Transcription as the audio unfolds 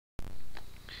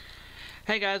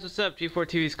Hey guys, what's up?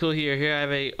 G4TV's Cool here. Here I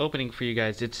have a opening for you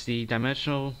guys. It's the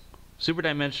Super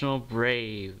Dimensional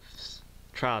Braves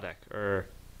trial deck, or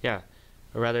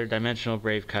rather Dimensional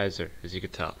Brave Kaiser, as you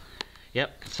could tell.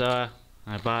 Yep. So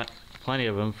I bought plenty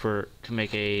of them to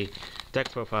make a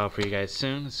deck profile for you guys as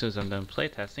soon as I'm done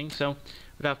playtesting. So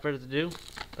without further ado,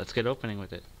 let's get opening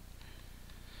with it.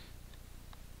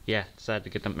 Yeah, decided to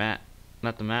get the mat,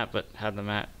 not the mat, but have the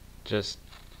mat just,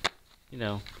 you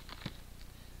know,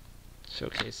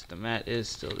 showcase the mat is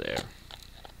still there.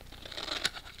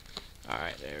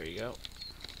 Alright, there we go.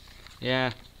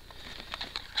 Yeah.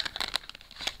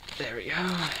 There we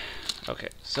go. Okay,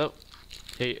 so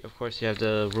here, of course, you have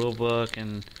the rule book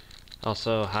and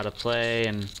also how to play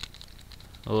and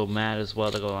a little mat as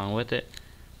well to go along with it.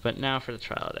 But now for the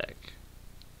trial deck.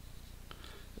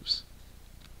 Oops.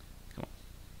 Come on.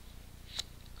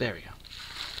 There we go.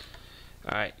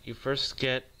 Alright, you first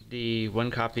get the one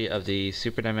copy of the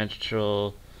Super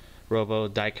Dimensional Robo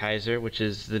Kaiser, which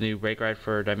is the new break ride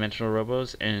for Dimensional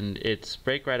Robos, and its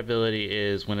break ride ability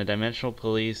is when a Dimensional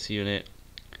Police unit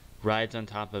rides on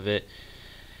top of it,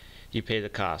 you pay the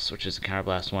cost, which is a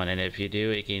Counterblast 1, and if you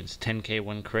do, it gains 10k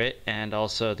 1 crit, and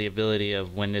also the ability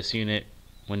of when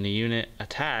the unit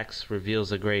attacks,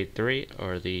 reveals a grade 3,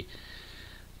 or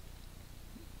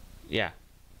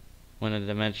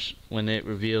when it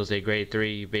reveals a grade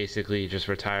 3, you basically just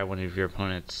retire one of your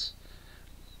opponent's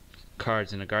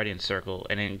cards in a guardian circle,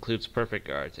 and it includes perfect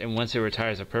guards, and once it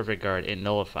retires a perfect guard, it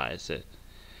nullifies it.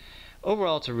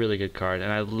 Overall, it's a really good card,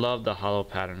 and I love the hollow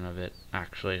pattern of it.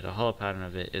 Actually, the hollow pattern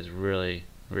of it is really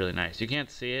nice. You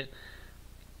can't see it,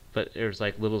 but there's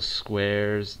like little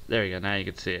squares. There you go, now you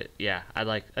can see it. Yeah,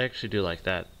 I actually do like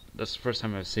that. That's the first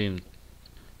time I've seen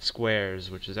squares,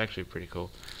 which is actually pretty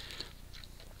cool.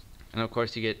 And of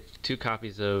course you get 2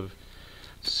 copies of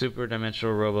Super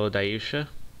Dimensional Robo Dayusha.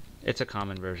 It's a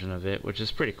common version of it, which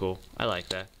is pretty cool. I like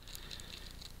that.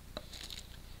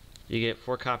 You get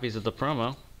 4 copies of the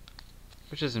promo,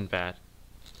 which isn't bad.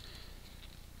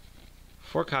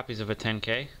 4 copies of a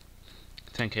 10k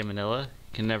Manila. You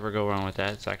can never go wrong with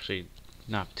that. It's actually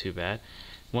not too bad.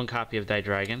 1 copy of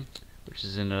Dragon, which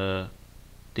is in the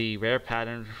rare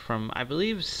pattern from, I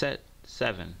believe, set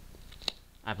 7.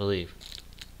 I believe.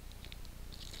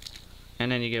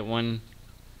 And then you get 1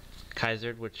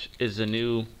 Kaiser, which is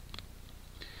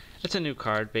it's a new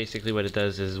card. Basically what it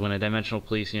does is when a Dimensional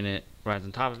Police unit rides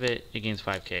on top of it, it gains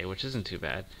 5k, which isn't too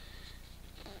bad.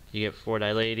 You get 4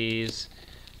 Ladies,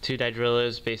 2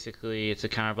 Drillers. Basically it's a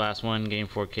Counterblast 1, gain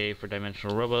 4k for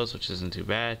Dimensional Robos, which isn't too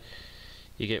bad.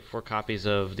 You get 4 copies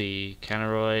of the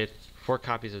Counteroid, 4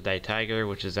 copies of Tiger,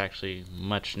 which is actually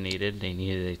much needed. They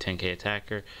needed a 10k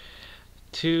attacker.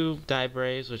 2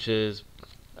 Braves, which is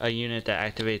a unit that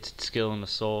activates its skill in the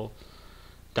soul.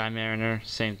 Mariner,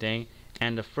 same thing.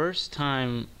 And the first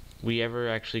time we ever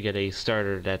actually get a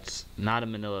starter that's not a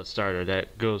Manila starter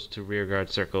that goes to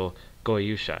rearguard circle,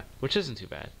 Goyusha, which isn't too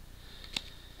bad.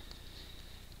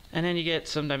 And then you get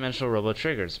some Dimensional Robo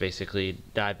triggers, basically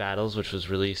Battles, which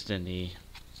was released in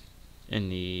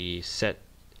the set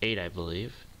 8, I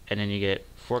believe. And then you get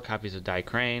 4 copies of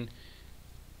Crane,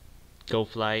 Go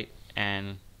Flight,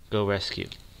 and Go Rescue.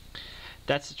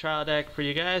 That's the trial deck for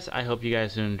you guys. I hope you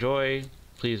guys enjoy.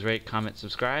 Please rate, comment,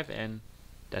 subscribe, and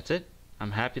that's it.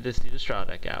 I'm happy to see this trial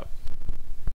deck out.